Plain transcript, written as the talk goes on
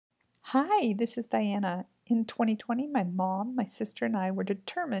Hi, this is Diana. In 2020, my mom, my sister, and I were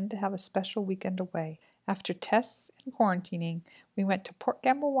determined to have a special weekend away. After tests and quarantining, we went to Port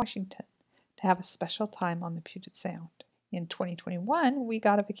Gamble, Washington to have a special time on the Puget Sound. In 2021, we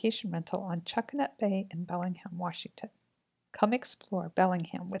got a vacation rental on Chuckanut Bay in Bellingham, Washington. Come explore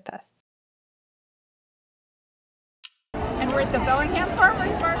Bellingham with us. And we're at the Bellingham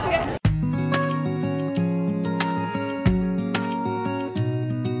Farmers Market.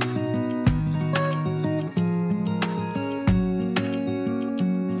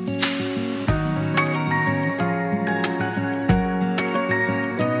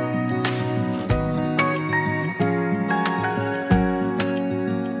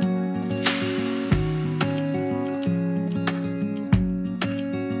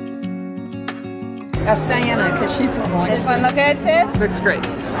 That's Diana, because she's the one. This one look good, sis? Looks great.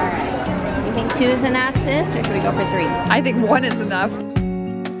 All right. You think 2 is enough, sis, or should we go for 3? I think 1 is enough.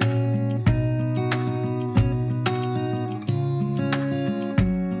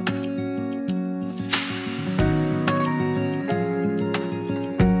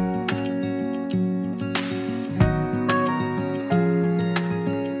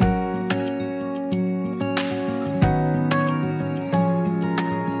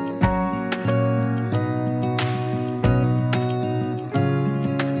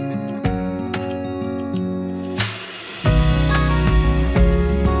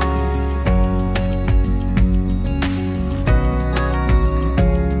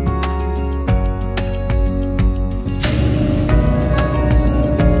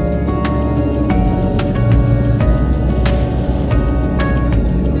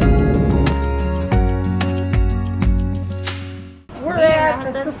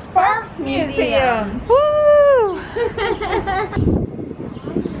 The Sparks Museum. Woo!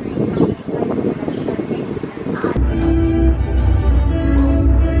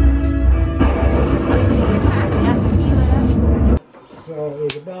 So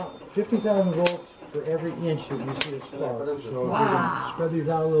there's about 50,000 volts for every inch that you see a spark. So if you can spread these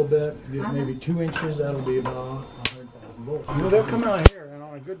out a little bit, get maybe 2 inches, that'll be about 100,000 volts. Well, they'll come out here, and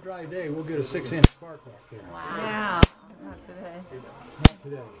on a good dry day, we'll get a 6-inch spark back there. Wow. Yeah. Not today. Not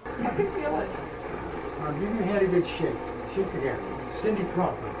today. I can feel it. Now give your head a good shake. Shake your hair. Cindy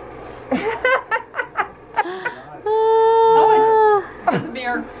Crawford. Oh, it's a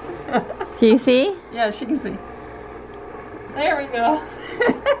mirror. Can you see? Yeah, she can see. There we go.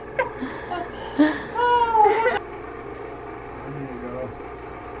 Oh. There you go.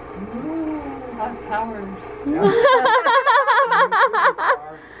 Ooh, hot powers. Yeah.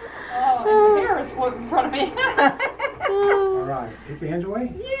 Oh, and the hair is floating in front of me. All right. Take your hands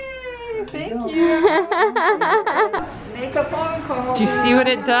away. Yay, thank go. you. Make a phone call. Do you see what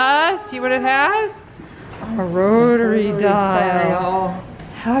it does? See what it has? A rotary dial.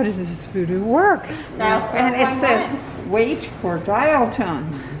 How does this voodoo work? And it says, wait for dial tone,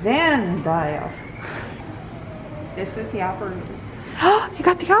 then dial. This is the operator. You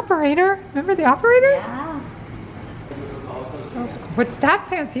got the operator. Remember the operator? Yeah. What's that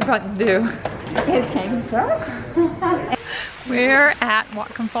fancy button do? It hangs up. We're at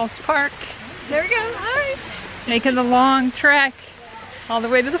Whatcom Falls Park. There we go. Hi. Making the long trek all the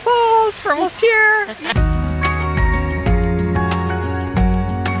way to the falls. We're almost here.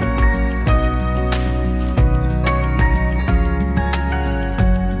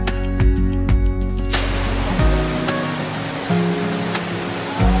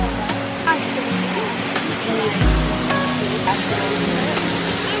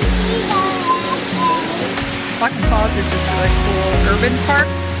 Whatcom Falls is this really cool urban park.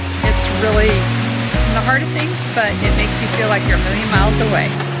 It's really in the heart of things, but it makes you feel like you're a million miles away.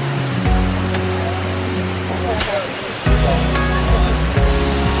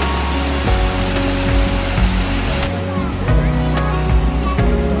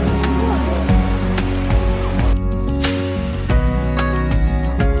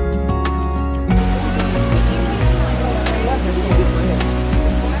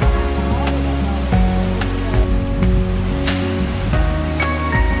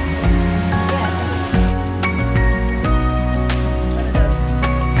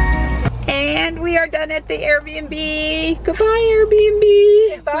 We are done at the Airbnb. Goodbye,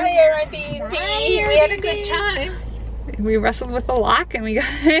 Airbnb. Goodbye, Airbnb. We had a good time. We wrestled with the lock and we got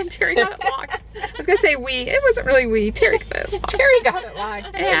Terry got it locked. I was gonna say we. It wasn't really we. Terry got it locked. Terry got it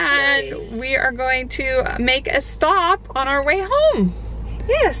locked. And we are going to make a stop on our way home.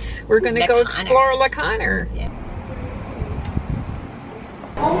 Yes, we're gonna go explore La Conner. Yeah.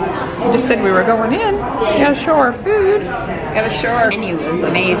 You just said we were going in. You gotta show our food. Gotta show our menu is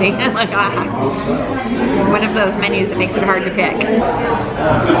amazing. One of those menus that makes it hard to pick.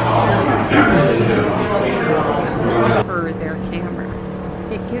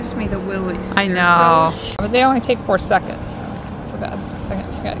 gives me the willies. I They're know. so But they only take 4 seconds. So that's so bad. Just a second.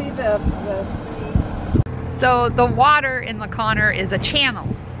 Okay. See the So the water in the Connor is a channel.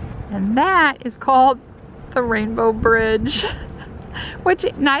 And that is called the Rainbow Bridge, which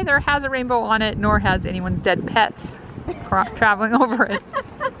neither has a rainbow on it nor has anyone's dead pets traveling over it.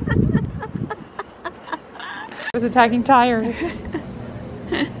 It was attacking tires.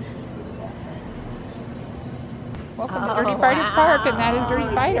 Welcome to Dirty Fighter Park, and that is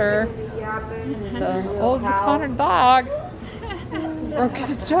Dirty Fighter. The old Connor dog broke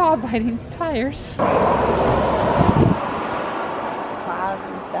his jaw biting tires. Clouds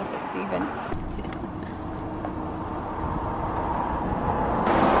and stuff, it's even.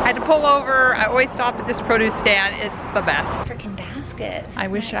 I had to pull over. I always stop at this produce stand. It's the best. Freaking baskets. I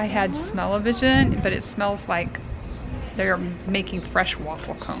wish I had smell-o-vision, but it smells like they're making fresh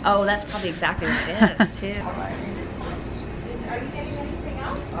waffle cones. Oh, that's probably exactly what it is, too.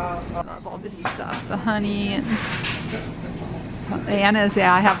 I love all this stuff, the honey and Anna's.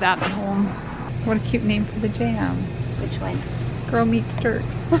 Yeah, I have that at home. What a cute name for the jam. Which one? Girl meets dirt.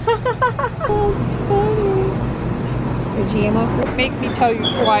 That's funny. The GMO fruit? Make me tell you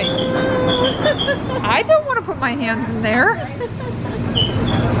twice. I don't want to put my hands in there.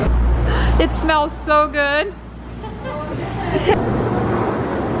 It smells so good.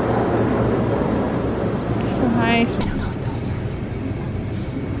 So nice. I don't know what those are.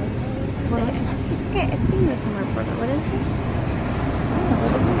 I've seen this somewhere before, but what is it?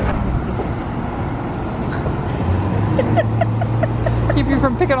 Keep you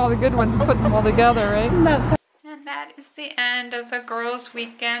from picking all the good ones and putting them all together, right? And that is the end of the Girls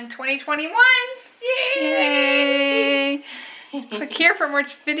Weekend 2021. Yay! Click here for more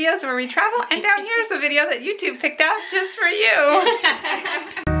videos where we travel, and down here is a video that YouTube picked out just for you.